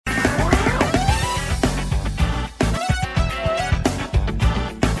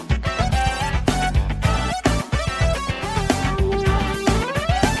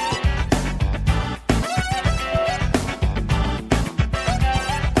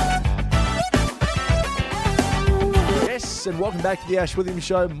Yes, and welcome back to the Ash Williams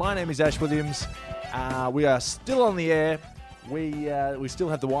Show. My name is Ash Williams. We are still on the air. We still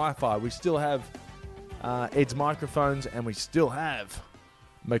have the Wi-Fi. We still have Ed's microphones, and we still have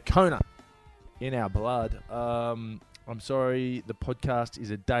Moccona in our blood. I'm sorry, the podcast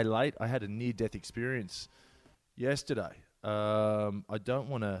is a day late. I had a near-death experience yesterday. I don't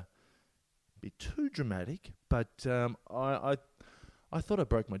want to be too dramatic, but I thought I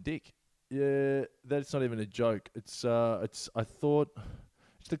broke my dick. Yeah, that's not even a joke. I thought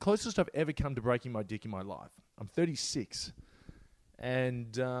it's the closest I've ever come to breaking my dick in my life. I'm 36,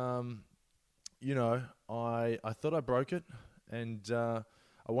 and I thought I broke it, and I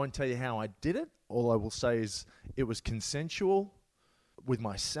won't tell you how I did it. All I will say is it was consensual with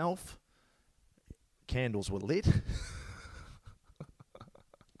myself. Candles were lit.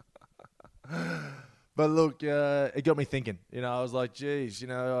 But look, it got me thinking. I was like, geez,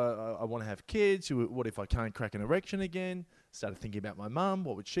 I want to have kids. What if I can't crack an erection again? Started thinking about my mum.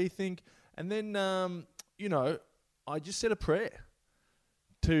 What would she think? And then, I just said a prayer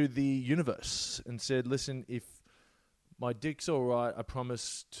to the universe and said, listen, if my dick's all right, I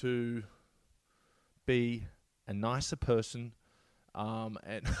promise to be a nicer person. And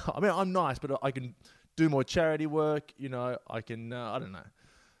I mean, I'm nice, but I can do more charity work. I can, I don't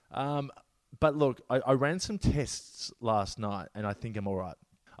know. But look, I ran some tests last night, and I think I'm all right.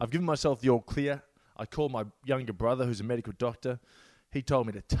 I've given myself the all clear. I called my younger brother, who's a medical doctor. He told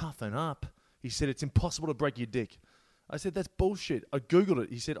me to toughen up. He said, it's impossible to break your dick. I said, that's bullshit. I Googled it.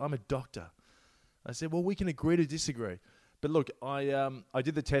 He said, I'm a doctor. I said, well, we can agree to disagree. But look, I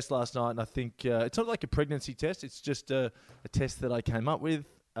did the test last night, and I think it's not like a pregnancy test. It's just a test that I came up with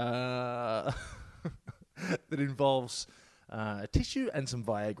that involves a tissue and some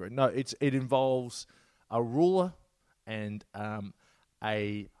Viagra. No, it involves a ruler and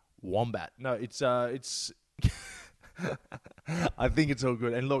a wombat. No, it's I think it's all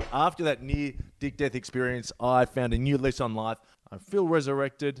good. And look, after that near dick death experience, I found a new lease on life. I feel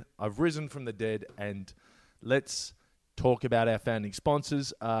resurrected. I've risen from the dead, and let's talk about our founding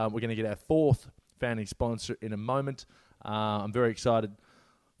sponsors. We're going to get our fourth founding sponsor in a moment. I'm very excited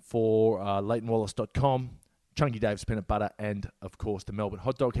for LeightonWallace.com, Chunky Dave's Peanut Butter, and, of course, the Melbourne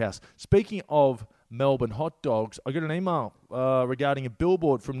Hot Dog House. Speaking of Melbourne hot dogs, I got an email regarding a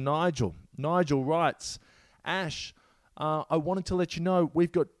billboard from Nigel. Nigel writes, Ash, I wanted to let you know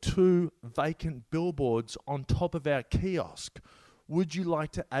we've got 2 vacant billboards on top of our kiosk. Would you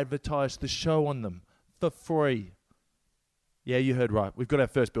like to advertise the show on them for free? Yeah, you heard right. We've got our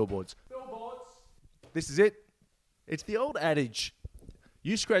first billboards. Billboards! This is it. It's the old adage,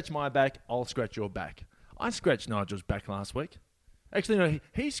 you scratch my back, I'll scratch your back. I scratched Nigel's back last week. Actually, no,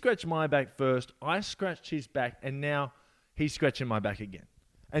 he scratched my back first. I scratched his back, and now he's scratching my back again.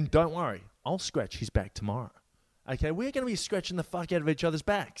 And don't worry, I'll scratch his back tomorrow. Okay, we're going to be scratching the fuck out of each other's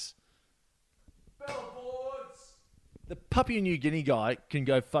backs. Billboards! The Papua New Guinea guy can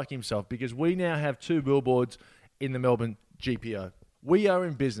go fuck himself because we now have 2 billboards in the Melbourne GPO. We are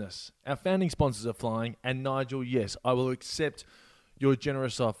in business. Our founding sponsors are flying, and Nigel, yes, I will accept your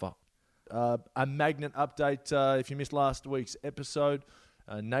generous offer. A magnet update. If you missed last week's episode,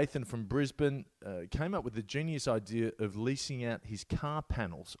 Nathan from Brisbane came up with the genius idea of leasing out his car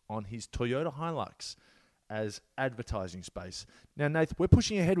panels on his Toyota Hilux as advertising space. Now, Nathan, we're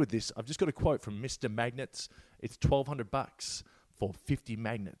pushing ahead with this. I've just got a quote from Mr. Magnets. It's $1,200 for 50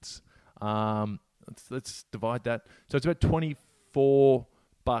 magnets. Let's divide that. So it's about $24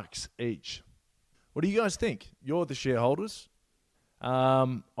 each. What do you guys think? You're the shareholders.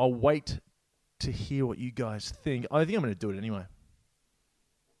 I'll wait to hear what you guys think. I think I'm going to do it anyway.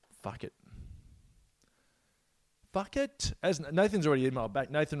 Fuck it. Fuck it. As Nathan's already emailed back,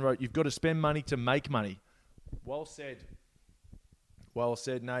 Nathan wrote, you've got to spend money to make money. Well said. Well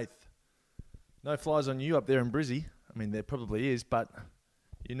said, Nath. No flies on you up there in Brizzy. I mean, there probably is, but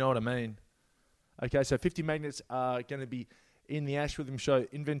you know what I mean. Okay, so 50 magnets are going to be in the Ash Williams Show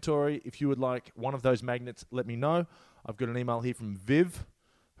inventory. If you would like one of those magnets, let me know. I've got an email here from Viv,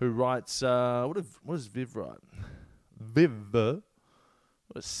 who writes, what does Viv write? Viv. What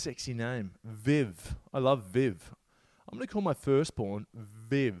a sexy name. Viv. I love Viv. I'm going to call my firstborn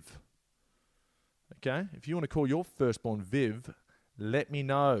Viv. Okay? If you want to call your firstborn Viv, let me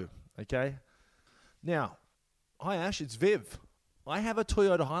know. Okay? Now, hi Ash, it's Viv. I have a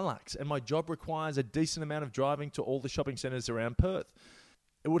Toyota Hilux, and my job requires a decent amount of driving to all the shopping centres around Perth.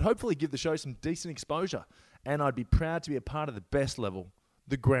 It would hopefully give the show some decent exposure, and I'd be proud to be a part of the best level,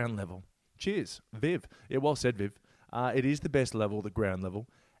 the ground level. Cheers, Viv. Yeah, well said, Viv. It is the best level, the ground level,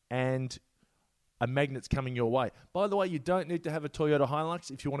 and a magnet's coming your way. By the way, you don't need to have a Toyota Hilux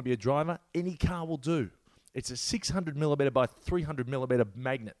if you want to be a driver. Any car will do. It's a 600 millimeter by 300 millimeter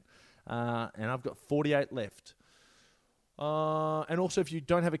magnet, and I've got 48 left. And also, if you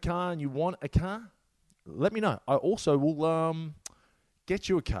don't have a car and you want a car, let me know. I also will get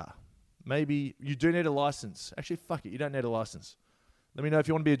you a car. Maybe you do need a license. Actually, fuck it, you don't need a license. Let me know if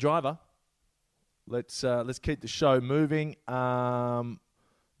you want to be a driver. Let's keep the show moving.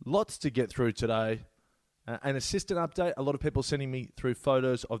 Lots to get through today. An assistant update. A lot of people sending me through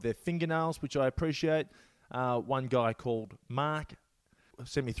photos of their fingernails, which I appreciate. One guy called Mark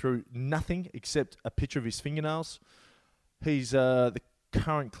sent me through nothing except a picture of his fingernails. He's the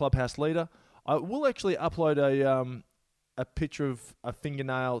current clubhouse leader. I will actually upload a picture of a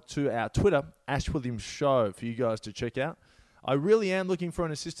fingernail to our Twitter, Ash Williams Show, for you guys to check out. I really am looking for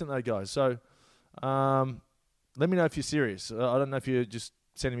an assistant though, guys. So let me know if you're serious. I don't know if you're just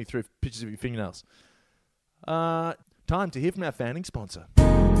sending me through pictures of your fingernails. Time to hear from our founding sponsor.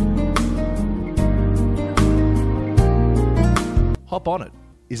 Hop On It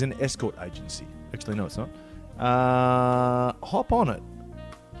is an escort agency. Actually, no, it's not. Hop On It.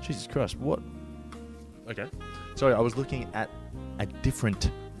 Jesus Christ, what? Okay. Sorry, I was looking at a different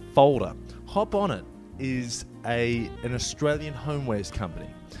folder. Hop On It is an Australian homewares company.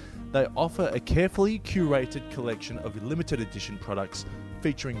 They offer a carefully curated collection of limited edition products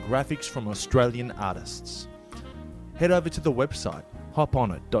featuring graphics from Australian artists. Head over to the website,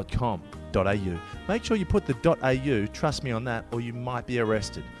 hoponit.com.au. Make sure you put the .au, trust me on that, or you might be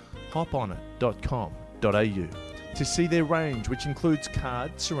arrested. hoponit.com.au to see their range, which includes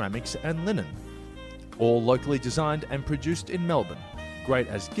card, ceramics and linen. All locally designed and produced in Melbourne. Great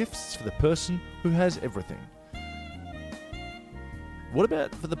as gifts for the person who has everything. What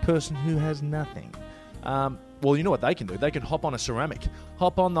about for the person who has nothing? Well, you know what they can do. They can hop on a ceramic.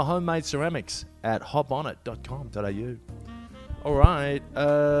 Hop on the homemade ceramics at hoponit.com.au. All right.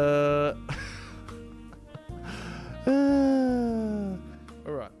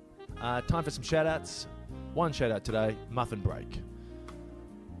 All right. Time for some shout-outs. One shout-out today, Muffin Break.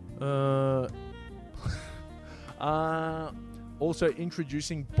 Also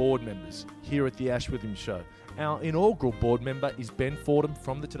introducing board members here at the Ash Williams Show. Our inaugural board member is Ben Fordham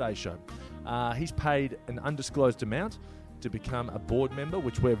from the Today Show. He's paid an undisclosed amount to become a board member,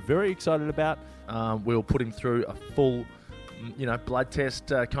 which we're very excited about. We'll put him through a full, blood test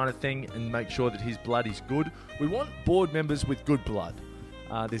kind of thing and make sure that his blood is good. We want board members with good blood.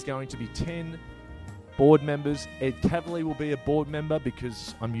 There's going to be 10 board members. Ed Cavalier will be a board member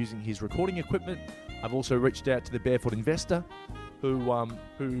because I'm using his recording equipment. I've also reached out to the Barefoot Investor,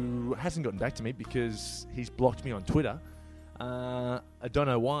 who hasn't gotten back to me because he's blocked me on Twitter. I don't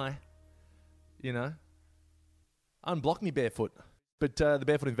know why. Unblock me, Barefoot. But the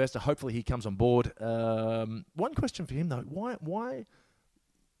Barefoot Investor, hopefully he comes on board. One question for him though: why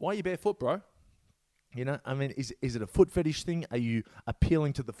are you barefoot, bro? Is it a foot fetish thing? Are you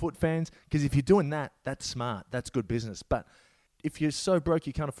appealing to the foot fans? Because if you're doing that, that's smart. That's good business. But if you're so broke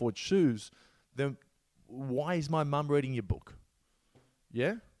you can't afford shoes, then why is my mum reading your book?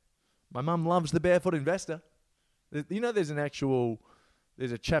 Yeah? My mum loves the Barefoot Investor. There's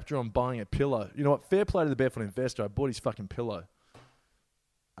a chapter on buying a pillow. You know what? Fair play to the Barefoot Investor. I bought his fucking pillow.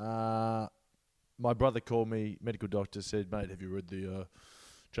 My brother called me, medical doctor, said, mate, have you read the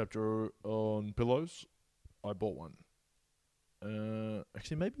chapter on pillows? I bought one.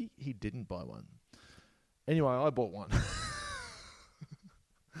 Actually, maybe he didn't buy one. Anyway, I bought one.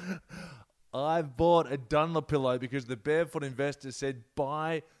 I bought a Dunlop pillow because the Barefoot Investor said,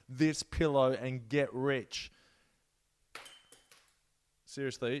 buy this pillow and get rich.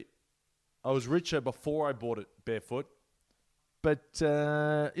 Seriously, I was richer before I bought it barefoot. But,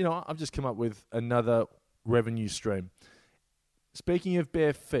 I've just come up with another revenue stream. Speaking of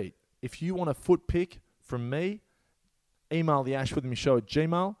bare feet, if you want a foot pic from me, email the Ash Williams Show at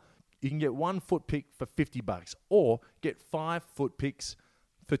Gmail. You can get one foot pic for $50 or get 5 foot pics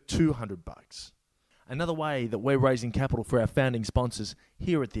for $200. Another way that we're raising capital for our founding sponsors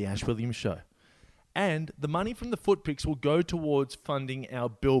here at the Ash Williams Show. And the money from the foot pics will go towards funding our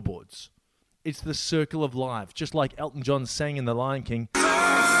billboards. It's the circle of life, just like Elton John sang in The Lion King.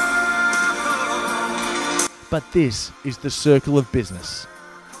 But this is the circle of business.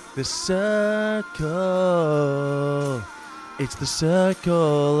 The circle. It's the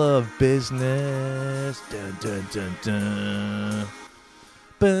circle of business. Dun, dun, dun, dun.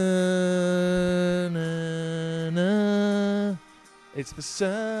 Ba-na-na. It's the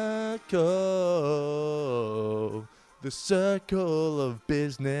circle. The circle of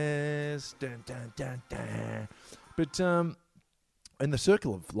business. Dun, dun, dun, dun. But, and the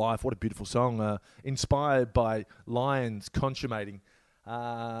circle of life, what a beautiful song. Inspired by lions consummating.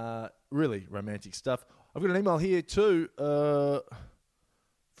 Really romantic stuff. I've got an email here too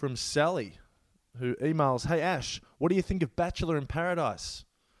from Sally, who emails, "Hey Ash, what do you think of Bachelor in Paradise?"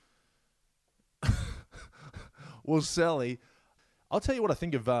 Well, Sally, I'll tell you what I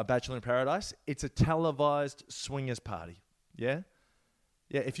think of Bachelor in Paradise. It's a televised swingers party. Yeah?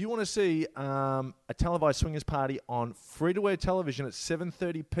 Yeah, if you want to see a televised swingers party on free-to-air television at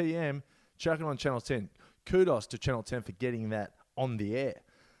 7:30 p.m., chuck it on Channel 10. Kudos to Channel 10 for getting that on the air.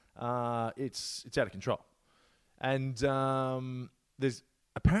 It's out of control. And there's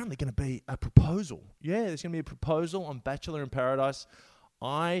apparently going to be a proposal. Yeah, there's going to be a proposal on Bachelor in Paradise.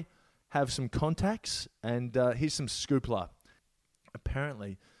 I have some contacts, and here's some scoopla.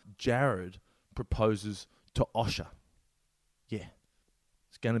 Apparently, Jared proposes to Osher. Yeah,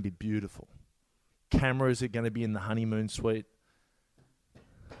 it's going to be beautiful. Cameras are going to be in the honeymoon suite.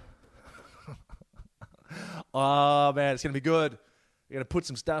 Oh, man, it's going to be good. We're going to put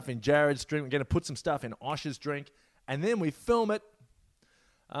some stuff in Jared's drink. We're going to put some stuff in Osher's drink. And then we film it.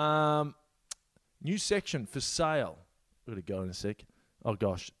 New section for sale. We're going to go in a sec. Oh,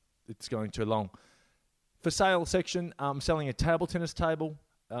 gosh, it's going too long. For sale section, I'm selling a table tennis table.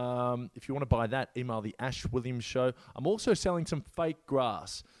 If you want to buy that, email the Ash Williams Show. I'm also selling some fake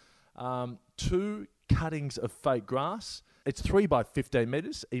grass. 2 cuttings of fake grass. It's 3 by 15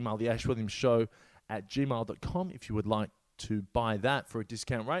 meters. Email the Ash Williams Show at gmail.com if you would like to buy that for a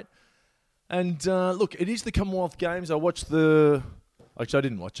discount rate. And look, it is the Commonwealth Games. I watched actually, I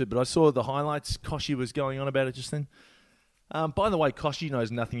didn't watch it, but I saw the highlights. Koshi was going on about it just then. By the way, Koshi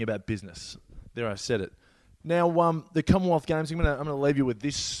knows nothing about business. There, I said it. Now, the Commonwealth Games, I'm gonna leave you with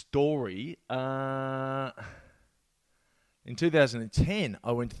this story. In 2010,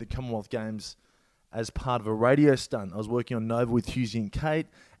 I went to the Commonwealth Games as part of a radio stunt. I was working on Nova with Hughesy and Kate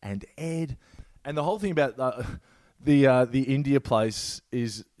and Ed. And the whole thing about the India place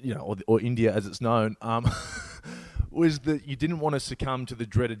is, or India as it's known, was that you didn't want to succumb to the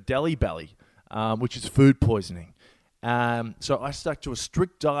dreaded Delhi belly, which is food poisoning. So I stuck to a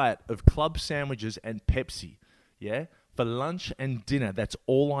strict diet of club sandwiches and Pepsi, yeah, for lunch and dinner. That's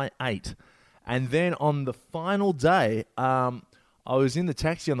all I ate. And then on the final day, I was in the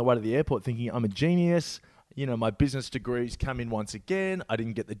taxi on the way to the airport thinking, I'm a genius. My business degrees come in once again. I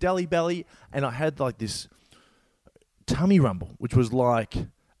didn't get the Delhi belly. And I had like this tummy rumble, which was like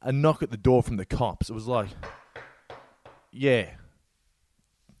a knock at the door from the cops. It was like, yeah,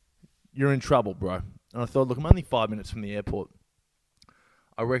 you're in trouble, bro. And I thought, look, I'm only 5 minutes from the airport.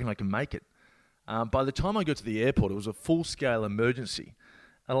 I reckon I can make it. By the time I got to the airport, it was a full-scale emergency.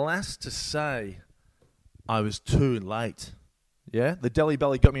 Alas to say, I was too late. Yeah, the Delhi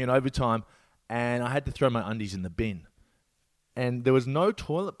belly got me in overtime, and I had to throw my undies in the bin. And there was no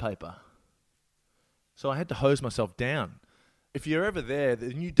toilet paper. So I had to hose myself down. If you're ever there,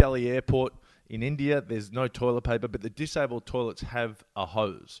 the New Delhi airport in India, there's no toilet paper, but the disabled toilets have a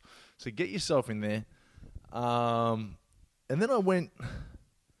hose. So get yourself in there. And then I went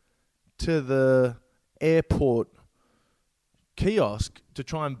to the airport kiosk to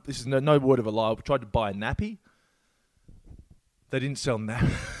try and, this is no word of a lie, I tried to buy a nappy. They didn't sell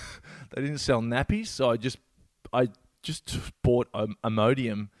nappies, so I just bought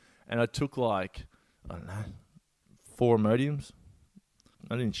Imodium, and I took I don't know, 4 Imodiums.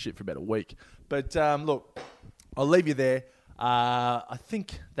 I didn't shit for about a week. But look, I'll leave you there. I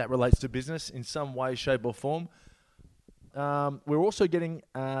think that relates to business in some way, shape or form. We're also getting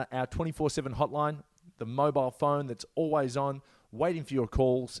our 24/7 hotline, the mobile phone that's always on, waiting for your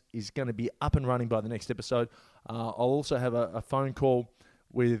calls, is going to be up and running by the next episode. I'll also have a phone call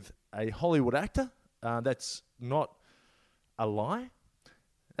with a Hollywood actor. That's not a lie.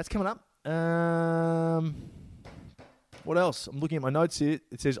 That's coming up. What else? I'm looking at my notes here.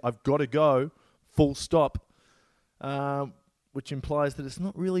 It says, I've got to go, full stop, which implies that it's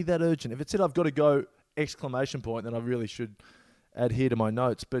not really that urgent. If it said, I've got to go, exclamation point, then I really should adhere to my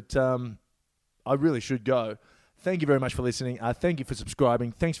notes. But I really should go. Thank you very much for listening. Thank you for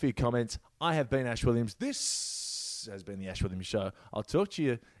subscribing. Thanks for your comments. I have been Ash Williams. This has been the Ash Williams Show. I'll talk to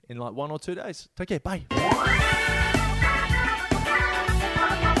you in 1 or 2 days. Take care. Bye.